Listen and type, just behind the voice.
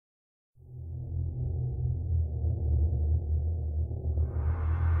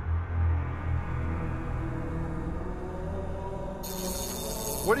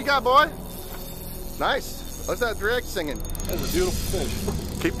What do you got, boy? Nice. What's that drag singing? That's a beautiful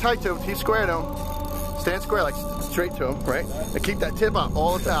fish. Keep tight to him. Keep square to him. Stand square, like straight to him, right? And keep that tip up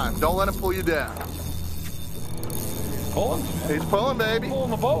all the time. Don't let him pull you down. Pulling? He's pulling, baby.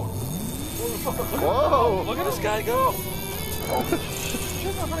 Pulling the boat. Whoa! Look at this guy go.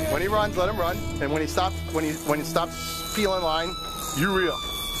 When he runs, let him run. And when he stops feeling line, you reel.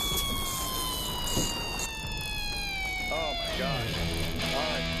 Oh my God. All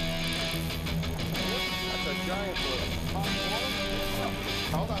right. That's a giant one.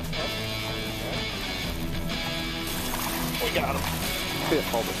 Hold on. We got him. Here,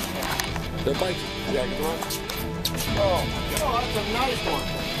 hold it. They're biting. Yeah, you run. Oh my God. That's a nice one.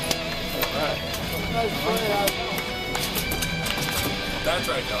 All right. Nice play. That's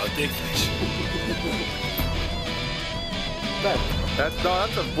right, dog. Big fish.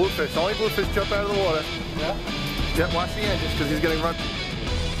 That's a bluefish. The only bluefish jump out of the water. Yeah? Yeah, watch the engines because he's getting run.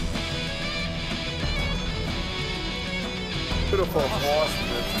 Beautiful.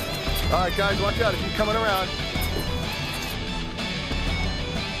 Awesome. All right, guys, watch out. If you're coming around.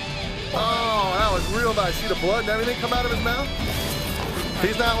 Oh, that was real nice. See the blood and everything come out of his mouth?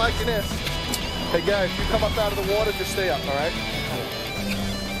 He's not liking this. Hey, guys, if you come up out of the water, just stay up, all right?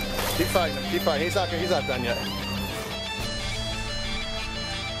 Keep fighting him. Keep fighting. He's not done yet.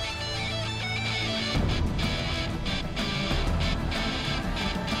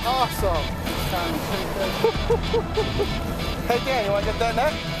 Awesome. Hey, Dan, you want to get that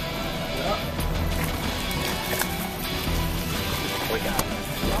net? Yeah. We got it.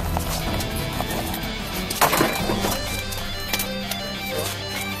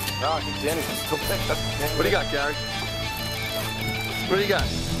 No, I think Danny's still picked up. What do you got, Gary? What do you got?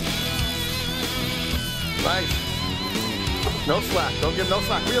 Nice. No slack. Don't give no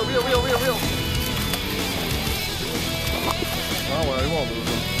slack. Reel. Oh, well, he won't lose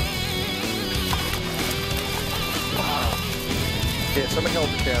him. Here, somebody hold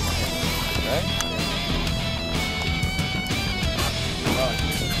the camera. Okay?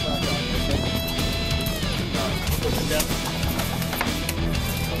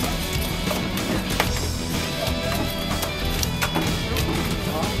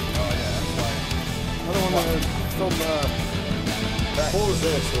 Pulls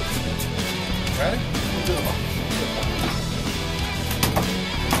this. Ready?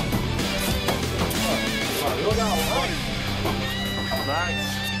 Look out.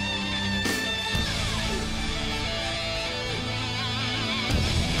 Nice.